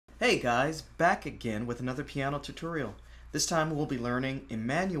Hey guys, back again with another piano tutorial. This time we'll be learning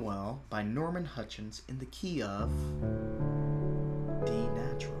Emmanuel by Norman Hutchins in the key of D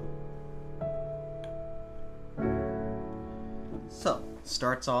natural. So,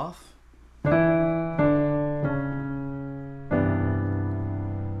 starts off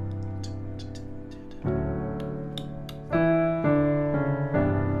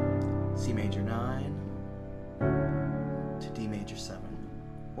C major 9 to D major 7.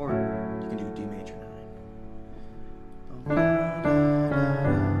 Or you can do D major 9.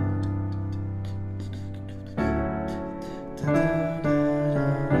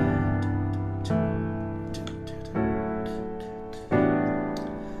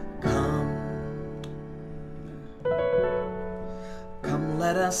 Come,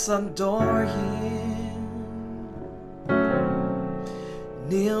 let us adore Him,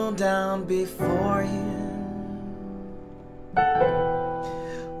 kneel down before Him,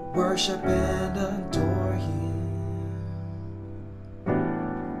 worship and adore Him.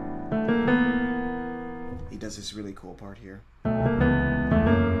 He does this really cool part here.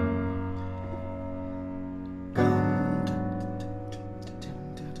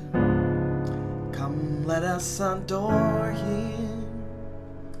 Come, let us adore Him,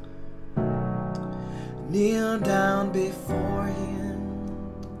 kneel down before Him,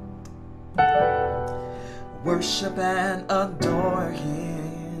 worship and adore Him.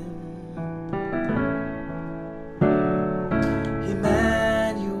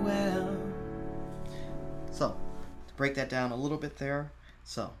 Emmanuel. So, to break that down a little bit there,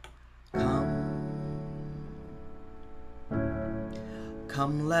 so,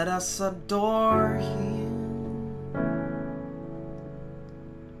 come let us adore Him,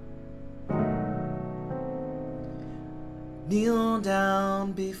 kneel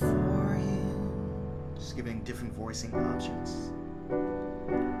down before Him. Just giving different voicing options.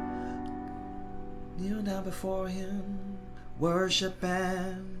 Kneel down before Him, worship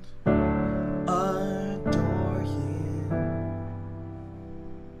and adore Him.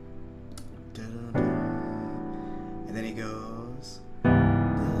 Da-da-da. And then he goes.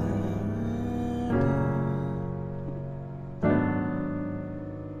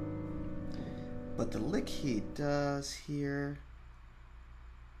 But the lick he does here.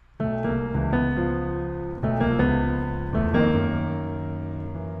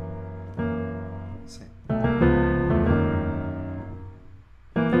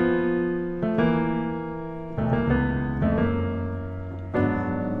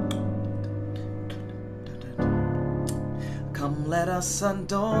 Come, let us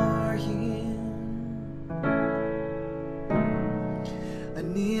adore Him,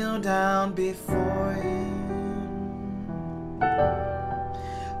 and kneel down before Him,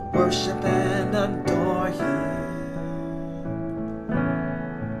 worship and adore Him.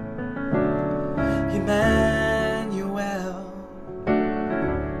 Emmanuel, Emmanuel,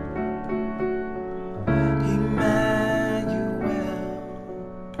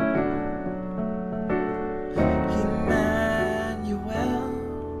 Emmanuel,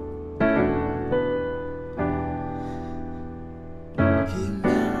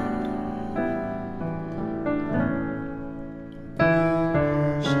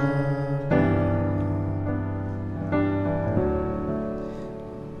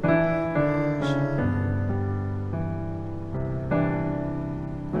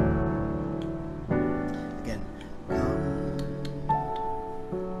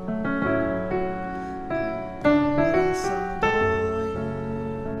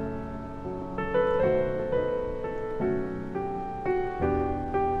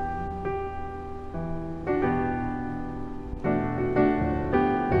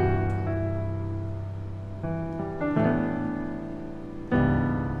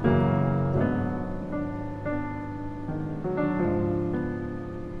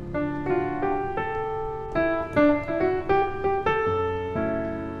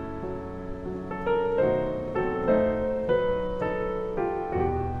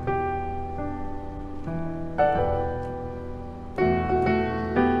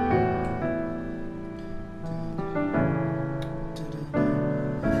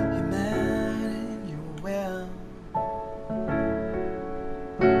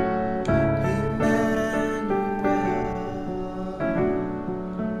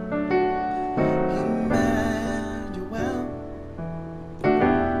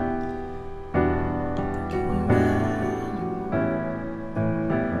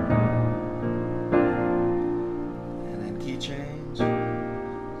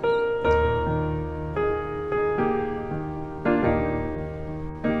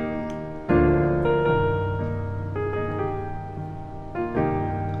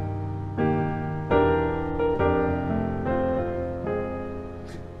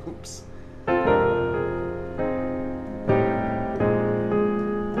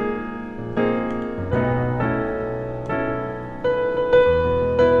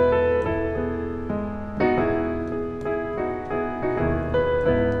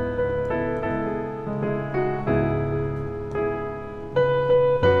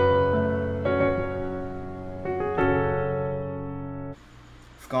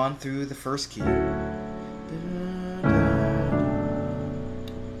 gone through the first key.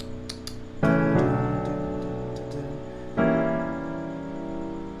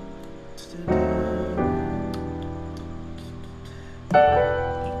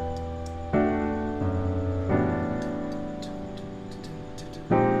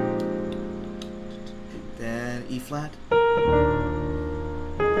 Then E flat.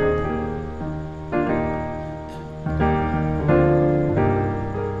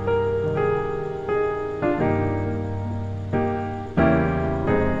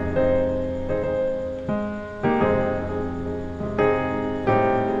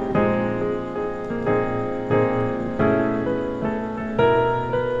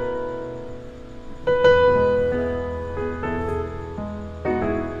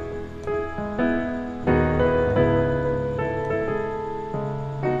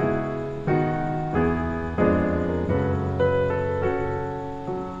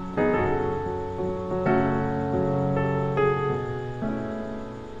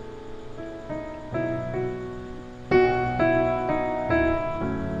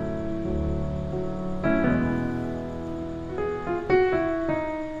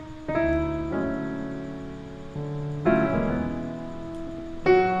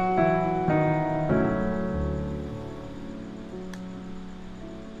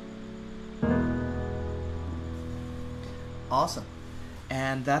 Awesome.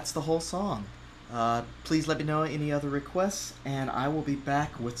 And that's the whole song. Please let me know any other requests, and I will be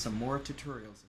back with some more tutorials.